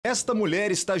Esta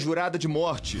mulher está jurada de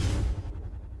morte.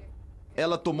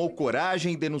 Ela tomou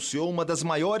coragem e denunciou uma das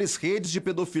maiores redes de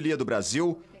pedofilia do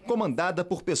Brasil, comandada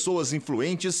por pessoas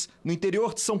influentes no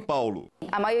interior de São Paulo.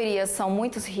 A maioria são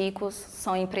muito ricos,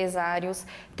 são empresários.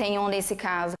 Tem um, nesse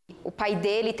caso, o pai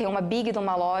dele tem uma big de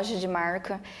uma loja de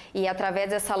marca e é através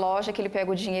dessa loja que ele pega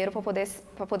o dinheiro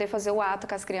para poder fazer o ato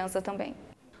com as crianças também.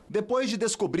 Depois de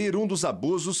descobrir um dos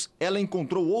abusos, ela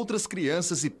encontrou outras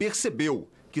crianças e percebeu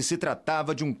que se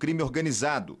tratava de um crime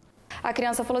organizado. A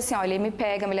criança falou assim, olha, ele me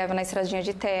pega, me leva na estradinha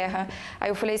de terra. Aí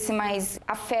eu falei assim, mas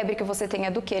a febre que você tem é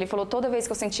do quê? Ele falou, toda vez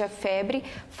que eu sentia febre,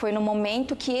 foi no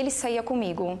momento que ele saía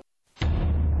comigo.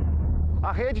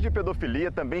 A rede de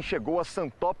pedofilia também chegou a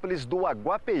Santópolis do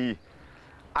Aguapeí.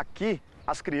 Aqui,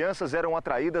 as crianças eram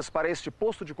atraídas para este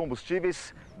posto de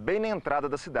combustíveis bem na entrada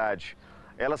da cidade.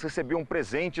 Elas recebiam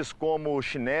presentes como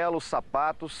chinelos,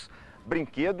 sapatos,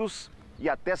 brinquedos e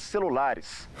até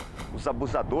celulares. Os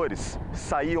abusadores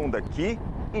saíam daqui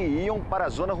e iam para a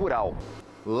zona rural.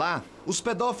 Lá, os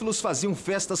pedófilos faziam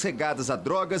festas regadas a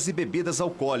drogas e bebidas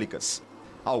alcoólicas.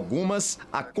 Algumas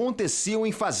aconteciam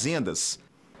em fazendas,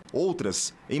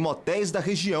 outras em motéis da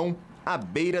região, à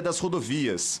beira das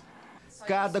rodovias.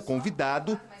 Cada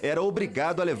convidado era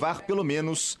obrigado a levar pelo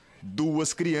menos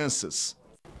 2 crianças.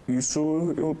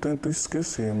 Isso eu tento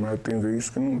esquecer, mas tem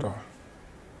vezes que não dá.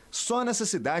 Só nessa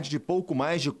cidade de pouco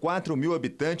mais de 4.000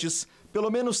 habitantes,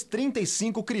 pelo menos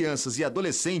 35 crianças e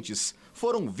adolescentes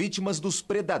foram vítimas dos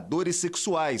predadores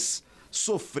sexuais.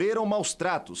 Sofreram maus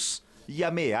tratos e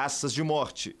ameaças de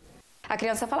morte. A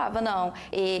criança falava não,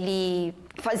 ele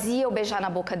fazia eu beijar na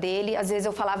boca dele, às vezes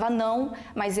eu falava não,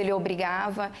 mas ele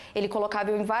obrigava, ele colocava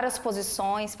eu em várias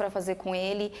posições para fazer com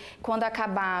ele. Quando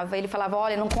acabava, ele falava,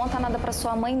 olha, não conta nada para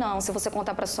sua mãe não, se você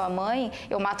contar para sua mãe,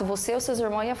 eu mato você, os seus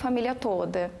irmãos e a família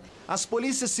toda. As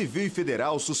polícias civil e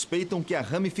federal suspeitam que a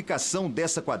ramificação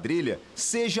dessa quadrilha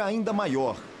seja ainda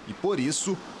maior e, por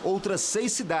isso, outras 6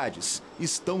 cidades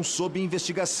estão sob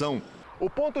investigação. O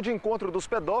ponto de encontro dos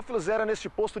pedófilos era neste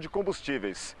posto de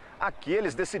combustíveis. Aqui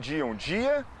eles decidiam o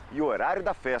dia e o horário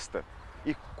da festa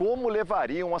e como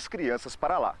levariam as crianças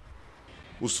para lá.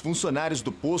 Os funcionários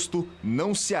do posto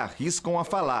não se arriscam a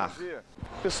falar.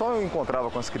 O pessoal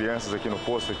encontrava com as crianças aqui no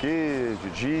posto, aqui, de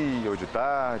dia ou de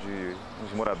tarde,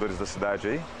 os moradores da cidade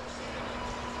aí?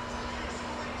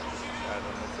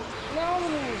 Não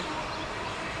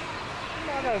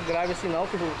era grave assim não,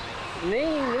 nem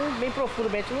bem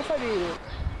profundamente, não sabia.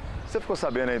 Você ficou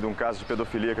sabendo aí de um caso de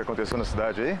pedofilia que aconteceu na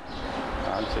cidade aí?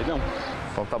 Ah, não sei não.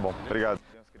 Então tá bom, obrigado.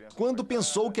 Quando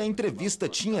pensou que a entrevista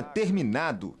tinha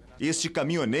terminado, este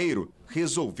caminhoneiro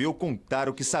resolveu contar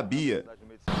o que sabia.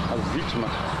 As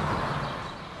vítimas.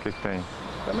 O que tem?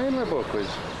 Também não é boa coisa.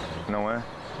 Não é?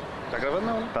 Tá gravando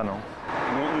não, né? Tá não.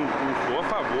 Não sou a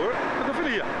favor da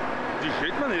pedofilia, de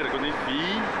jeito e maneira, que eu tenho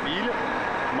filha,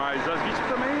 mas as vítimas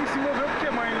também se envolveram porque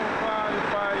a mãe,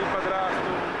 pai, padrasto,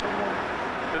 todo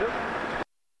mundo, entendeu?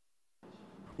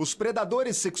 Os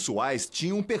predadores sexuais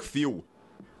tinham um perfil.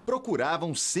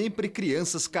 Procuravam sempre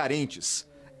crianças carentes.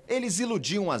 Eles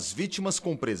iludiam as vítimas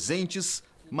com presentes,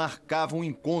 marcavam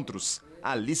encontros,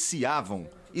 aliciavam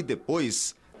e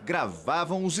depois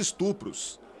gravavam os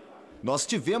estupros. Nós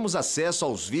tivemos acesso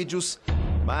aos vídeos,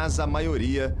 mas a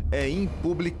maioria é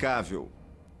impublicável.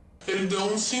 Ele deu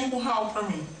uns 5 reais pra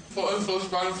mim. Ele falou assim,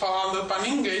 não falar nada pra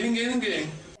ninguém.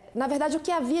 Na verdade, o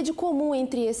que havia de comum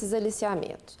entre esses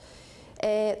aliciamentos?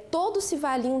 Todos se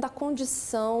valiam da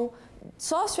condição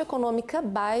socioeconômica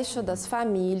baixa das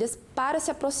famílias para se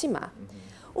aproximar.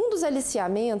 Um dos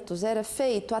aliciamentos era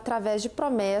feito através de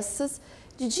promessas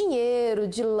de dinheiro,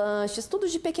 de lanches, tudo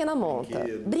de pequena monta.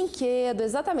 Brinquedo,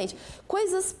 exatamente.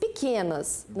 Coisas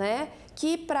pequenas, né?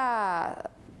 Que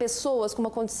para pessoas com uma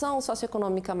condição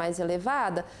socioeconômica mais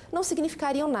elevada não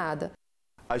significariam nada.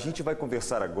 A gente vai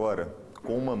conversar agora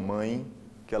com uma mãe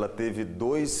que ela teve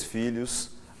 2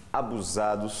 filhos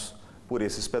abusados por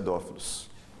esses pedófilos.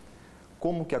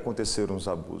 Como que aconteceram os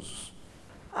abusos?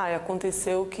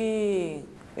 Aconteceu que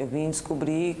eu vim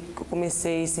descobrir que eu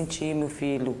comecei a sentir meu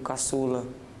filho caçula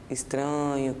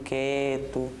estranho,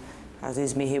 quieto, às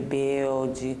vezes meio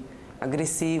rebelde,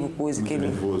 agressivo, coisa que ele...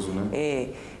 nervoso,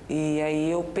 né? E aí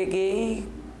eu peguei,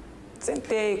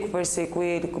 sentei, conversei com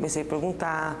ele, comecei a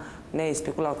perguntar, né,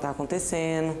 especular o que estava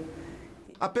acontecendo.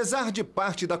 Apesar de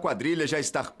parte da quadrilha já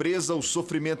estar presa, o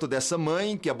sofrimento dessa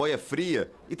mãe, que é boia fria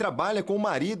e trabalha com o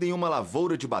marido em uma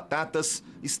lavoura de batatas,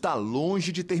 está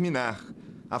longe de terminar.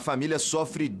 A família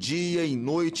sofre dia e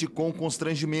noite com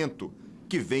constrangimento,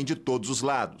 que vem de todos os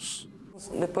lados.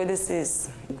 Depois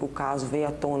o caso veio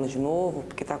à tona de novo,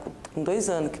 porque está com 2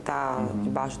 anos que está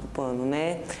debaixo do pano,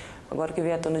 né? Agora que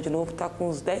veio à tona de novo, está com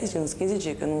uns 10 dias, uns 15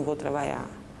 dias que eu não vou trabalhar.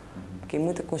 Porque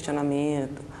muito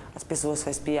questionamento, as pessoas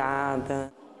fazem piada.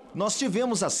 Nós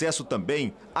tivemos acesso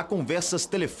também a conversas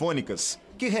telefônicas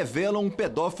que revelam um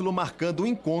pedófilo marcando um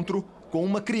encontro com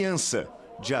uma criança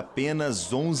de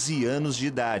apenas 11 anos de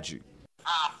idade.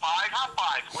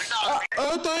 Rapaz, cuidado.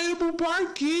 Eu tô indo pro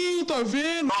parquinho, tá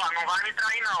vendo? Ó, não vai me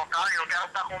trair não, tá? Eu quero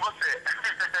estar com você.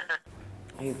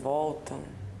 Aí volta,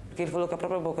 porque ele falou com a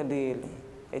própria boca dele.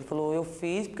 Ele falou, eu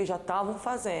fiz porque já estavam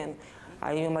fazendo.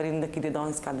 Aí meu marido ainda queria dar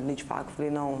uma escada de faca. Eu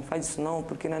falei, não faz isso não,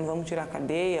 porque nós não vamos tirar a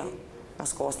cadeia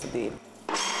nas costas dele.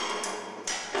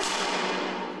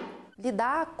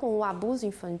 Lidar com o abuso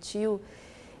infantil,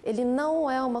 ele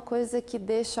não é uma coisa que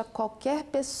deixa qualquer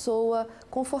pessoa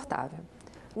confortável.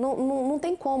 Não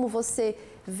tem como você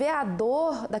ver a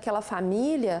dor daquela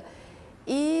família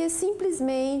e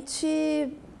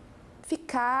simplesmente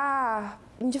ficar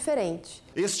indiferente.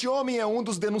 Este homem é um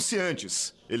dos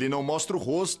denunciantes. Ele não mostra o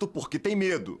rosto porque tem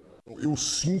medo. Eu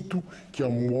sinto que a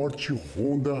morte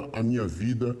ronda a minha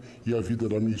vida e a vida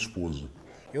da minha esposa.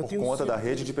 Por conta da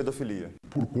rede de pedofilia.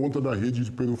 Por conta da rede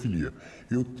de pedofilia.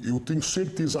 Eu tenho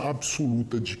certeza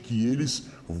absoluta de que eles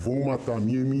vão matar a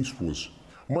minha e minha esposa.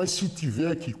 Mas se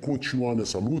tiver que continuar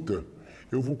nessa luta,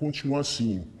 eu vou continuar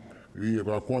sim.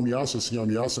 Com ameaça, sem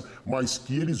ameaça, mas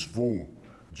que eles vão,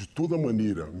 de toda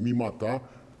maneira, me matar,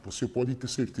 você pode ter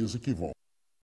certeza que vão.